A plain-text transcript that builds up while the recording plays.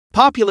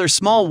Popular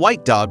small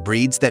white dog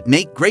breeds that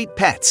make great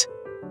pets.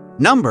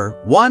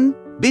 Number 1.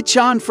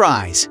 Bichon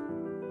Frise.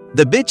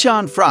 The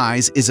Bichon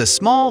Frise is a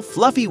small,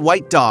 fluffy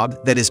white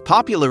dog that is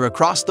popular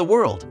across the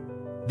world.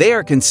 They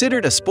are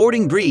considered a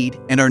sporting breed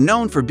and are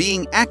known for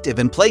being active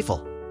and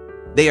playful.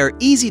 They are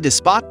easy to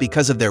spot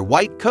because of their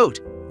white coat,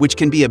 which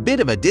can be a bit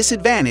of a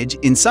disadvantage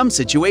in some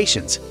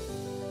situations.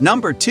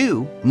 Number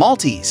 2.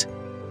 Maltese.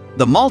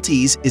 The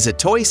Maltese is a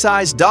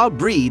toy-sized dog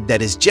breed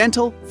that is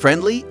gentle,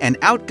 friendly, and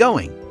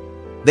outgoing.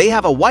 They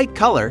have a white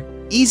color,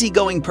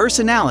 easygoing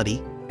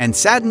personality, and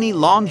satiny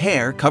long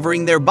hair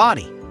covering their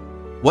body.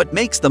 What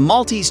makes the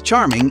Maltese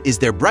charming is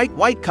their bright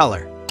white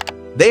color.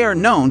 They are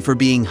known for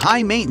being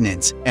high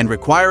maintenance and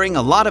requiring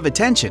a lot of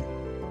attention.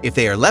 If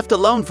they are left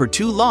alone for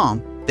too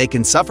long, they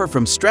can suffer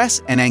from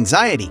stress and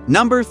anxiety.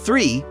 Number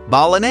 3.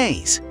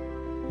 Bolognese.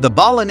 The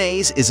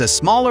Bolognese is a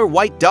smaller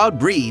white dog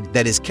breed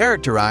that is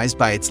characterized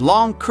by its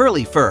long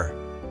curly fur.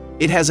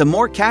 It has a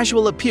more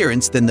casual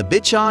appearance than the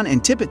Bichon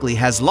and typically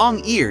has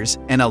long ears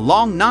and a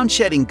long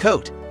non-shedding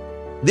coat.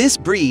 This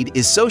breed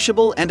is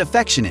sociable and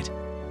affectionate,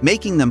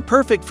 making them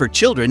perfect for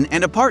children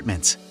and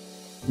apartments.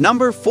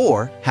 Number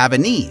 4.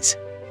 Havanese.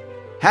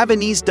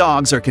 Havanese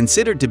dogs are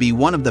considered to be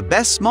one of the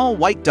best small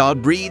white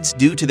dog breeds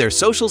due to their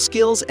social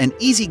skills and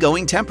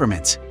easygoing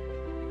temperaments.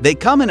 They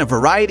come in a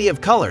variety of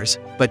colors,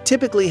 but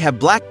typically have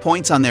black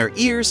points on their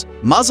ears,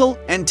 muzzle,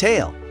 and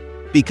tail.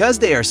 Because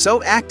they are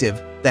so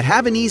active, the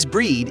Havanese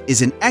breed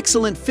is an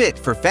excellent fit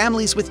for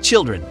families with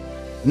children.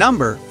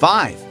 Number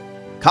 5.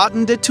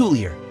 Cotton de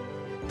Tuileries.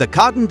 The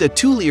Cotton de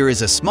Tuileries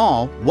is a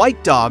small,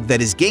 white dog that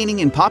is gaining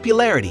in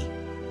popularity.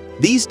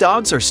 These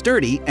dogs are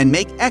sturdy and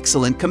make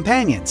excellent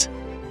companions.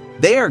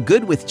 They are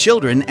good with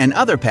children and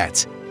other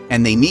pets,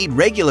 and they need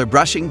regular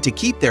brushing to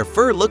keep their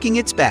fur looking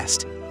its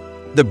best.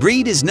 The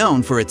breed is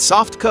known for its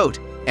soft coat,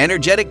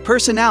 energetic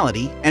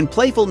personality, and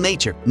playful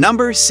nature.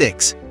 Number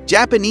 6.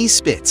 Japanese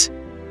Spitz.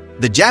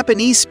 The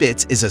Japanese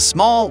Spitz is a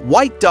small,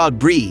 white dog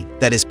breed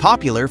that is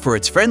popular for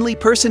its friendly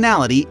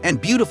personality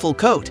and beautiful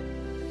coat.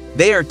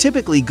 They are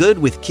typically good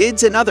with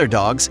kids and other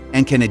dogs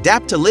and can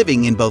adapt to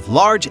living in both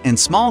large and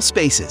small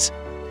spaces.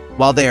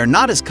 While they are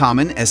not as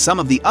common as some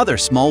of the other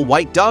small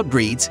white dog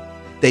breeds,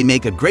 they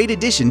make a great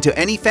addition to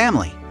any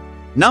family.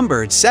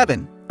 Number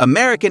 7.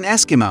 American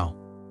Eskimo.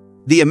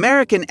 The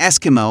American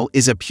Eskimo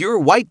is a pure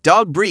white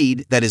dog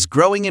breed that is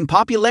growing in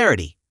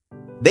popularity.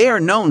 They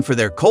are known for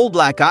their coal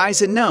black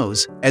eyes and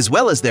nose, as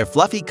well as their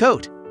fluffy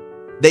coat.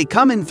 They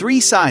come in 3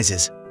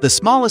 sizes, the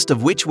smallest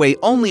of which weigh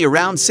only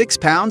around 6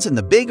 pounds and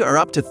the big are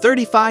up to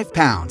 35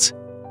 pounds.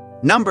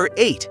 Number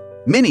 8.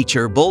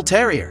 Miniature Bull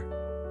Terrier.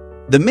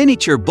 The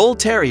Miniature Bull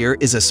Terrier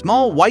is a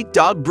small white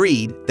dog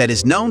breed that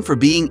is known for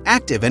being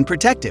active and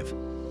protective.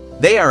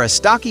 They are a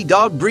stocky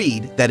dog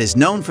breed that is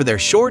known for their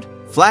short,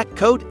 flat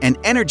coat and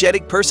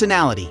energetic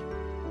personality.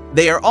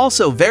 They are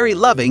also very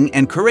loving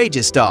and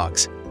courageous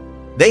dogs.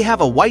 They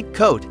have a white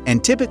coat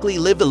and typically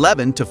live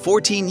 11 to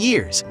 14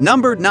 years.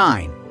 Number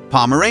 9.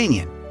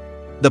 Pomeranian.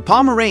 The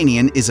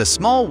Pomeranian is a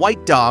small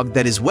white dog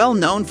that is well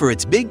known for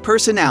its big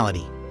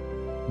personality.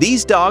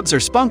 These dogs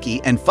are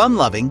spunky and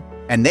fun-loving,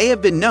 and they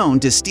have been known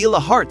to steal the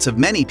hearts of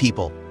many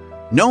people.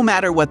 No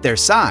matter what their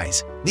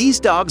size, these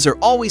dogs are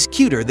always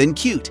cuter than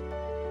cute.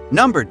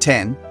 Number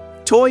 10.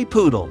 Toy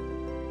Poodle.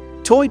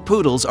 Toy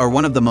Poodles are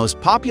one of the most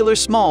popular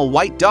small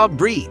white dog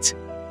breeds.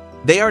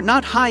 They are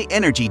not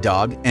high-energy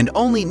dog and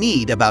only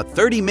need about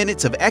 30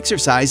 minutes of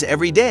exercise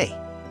every day.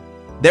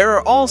 There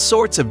are all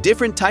sorts of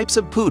different types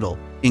of poodle,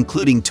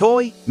 including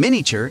toy,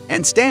 miniature,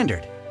 and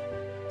standard.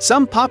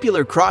 Some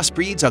popular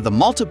crossbreeds are the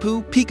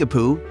Maltipoo,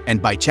 Peekapoo,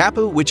 and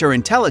Bichapoo, which are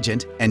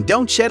intelligent and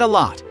don't shed a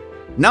lot.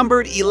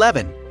 Number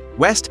 11.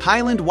 West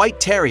Highland White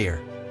Terrier.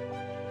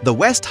 The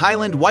West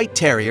Highland White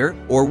Terrier,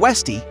 or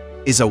Westie,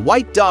 is a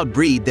white dog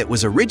breed that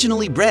was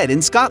originally bred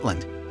in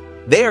Scotland.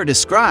 They are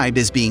described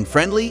as being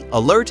friendly,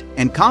 alert,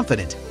 and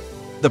confident.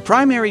 The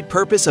primary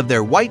purpose of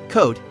their white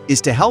coat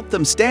is to help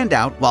them stand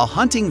out while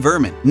hunting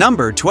vermin.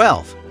 Number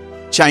 12.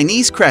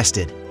 Chinese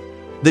Crested.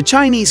 The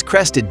Chinese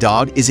Crested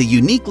dog is a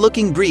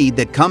unique-looking breed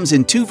that comes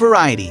in 2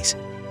 varieties,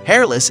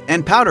 hairless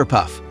and powder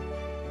puff.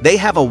 They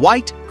have a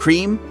white,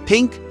 cream,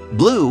 pink,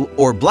 blue,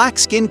 or black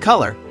skin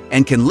color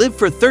and can live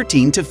for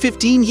 13 to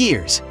 15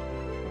 years.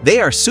 They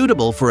are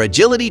suitable for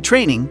agility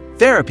training,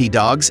 therapy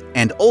dogs,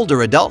 and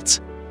older adults.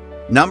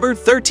 Number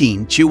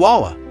 13.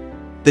 Chihuahua.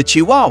 The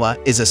Chihuahua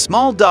is a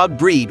small dog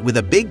breed with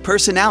a big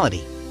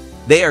personality.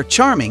 They are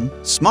charming,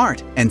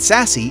 smart, and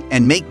sassy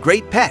and make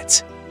great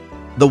pets.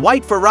 The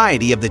white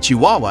variety of the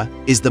Chihuahua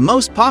is the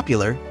most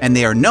popular and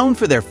they are known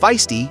for their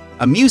feisty,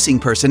 amusing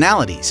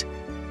personalities.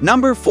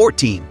 Number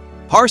 14.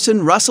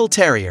 Parson Russell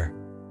Terrier.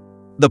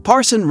 The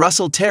Parson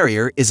Russell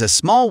Terrier is a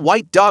small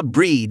white dog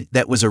breed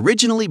that was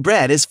originally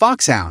bred as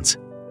foxhounds.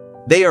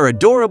 They are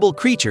adorable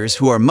creatures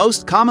who are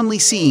most commonly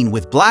seen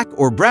with black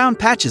or brown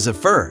patches of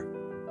fur.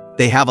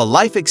 They have a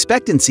life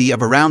expectancy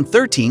of around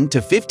 13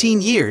 to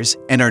 15 years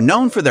and are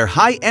known for their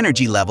high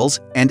energy levels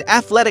and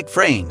athletic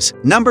frames.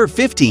 Number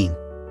 15.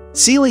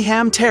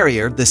 Sealyham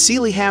Terrier. The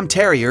Sealyham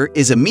Terrier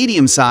is a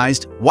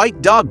medium-sized,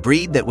 white dog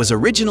breed that was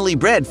originally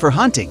bred for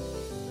hunting.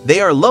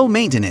 They are low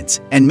maintenance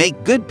and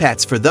make good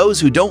pets for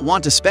those who don't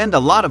want to spend a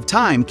lot of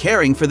time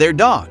caring for their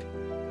dog.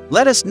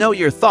 Let us know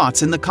your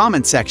thoughts in the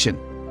comment section.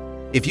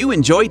 If you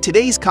enjoyed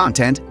today's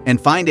content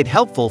and find it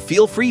helpful,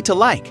 feel free to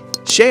like,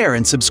 share,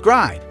 and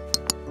subscribe.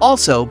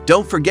 Also,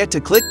 don't forget to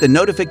click the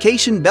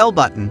notification bell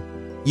button.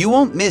 You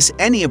won't miss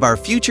any of our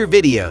future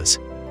videos.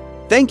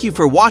 Thank you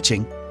for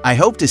watching. I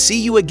hope to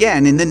see you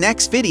again in the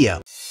next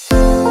video.